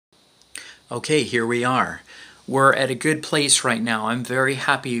Okay, here we are. We're at a good place right now. I'm very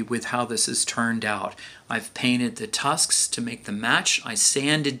happy with how this has turned out. I've painted the tusks to make them match. I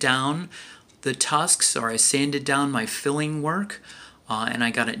sanded down the tusks, or I sanded down my filling work, and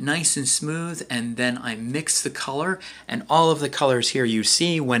I got it nice and smooth, and then I mixed the color, and all of the colors here you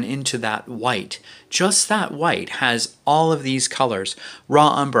see went into that white. Just that white has all of these colors: raw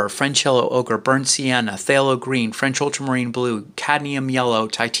umber, French yellow ochre, burnt sienna, phthalo green, French ultramarine blue, cadmium yellow,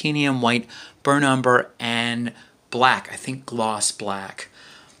 titanium white, burnt umber, and black, I think gloss black.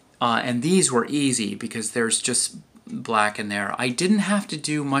 And these were easy because there's just black in there. I didn't have to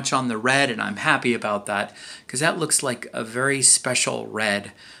do much on the red, and I'm happy about that because that looks like a very special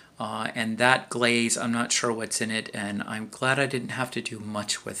red. And that glaze, I'm not sure what's in it, and I'm glad I didn't have to do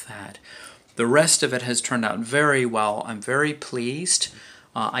much with that. The rest of it has turned out very well. I'm very pleased.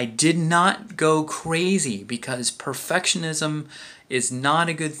 I did not go crazy because perfectionism is not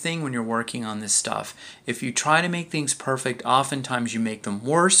a good thing when you're working on this stuff. If you try to make things perfect, oftentimes you make them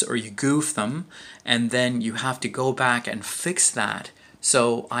worse or you goof them, and then you have to go back and fix that.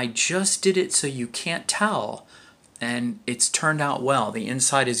 So I just did it so you can't tell, and it's turned out well. The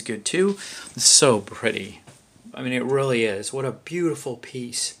inside is good too. It's so pretty. I mean, it really is. What a beautiful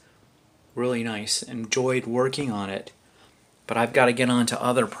piece. Really nice. Enjoyed working on it. But I've got to get on to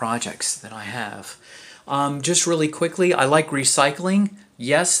other projects that I have. Just really quickly, I like recycling.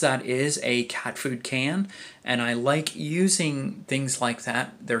 Yes, that is a cat food can, and I like using things like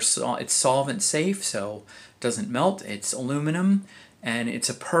that. It's solvent safe, so it doesn't melt. It's aluminum, and it's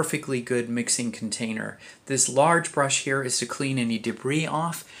a perfectly good mixing container. This large brush here is to clean any debris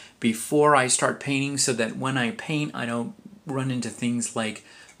off before I start painting, so that when I paint, I don't run into things like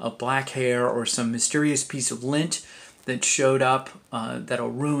a black hair or some mysterious piece of lint that showed up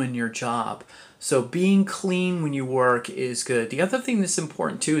that'll ruin your job. So being clean when you work is good. The other thing that's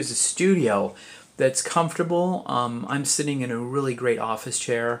important too is a studio that's comfortable. I'm sitting in a really great office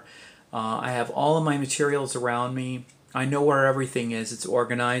chair. I have all of my materials around me. I know where everything is. It's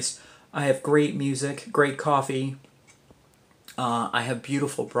organized. I have great music, great coffee. I have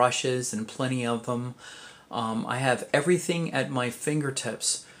beautiful brushes and plenty of them. I have everything at my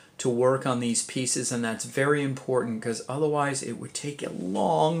fingertips to work on these pieces, and that's very important because otherwise it would take a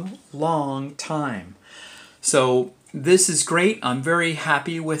long time. So this is great. I'm very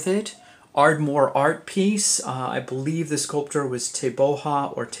happy with it. Ardmore Art piece. I believe the sculptor was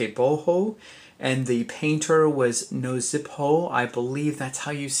Teboha or Teboho, and the painter was Nozipho. I believe that's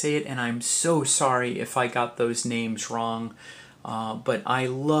how you say it, and I'm so sorry if I got those names wrong. But I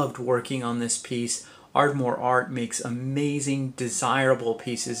loved working on this piece. Ardmore Art makes amazing, desirable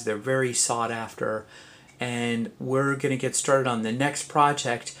pieces. They're very sought after. And we're going to get started on the next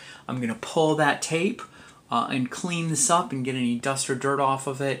project. I'm going to pull that tape and clean this up and get any dust or dirt off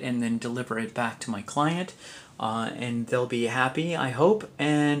of it, and then deliver it back to my client. And they'll be happy, I hope,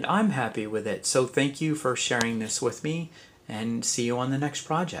 and I'm happy with it. So thank you for sharing this with me, and see you on the next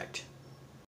project.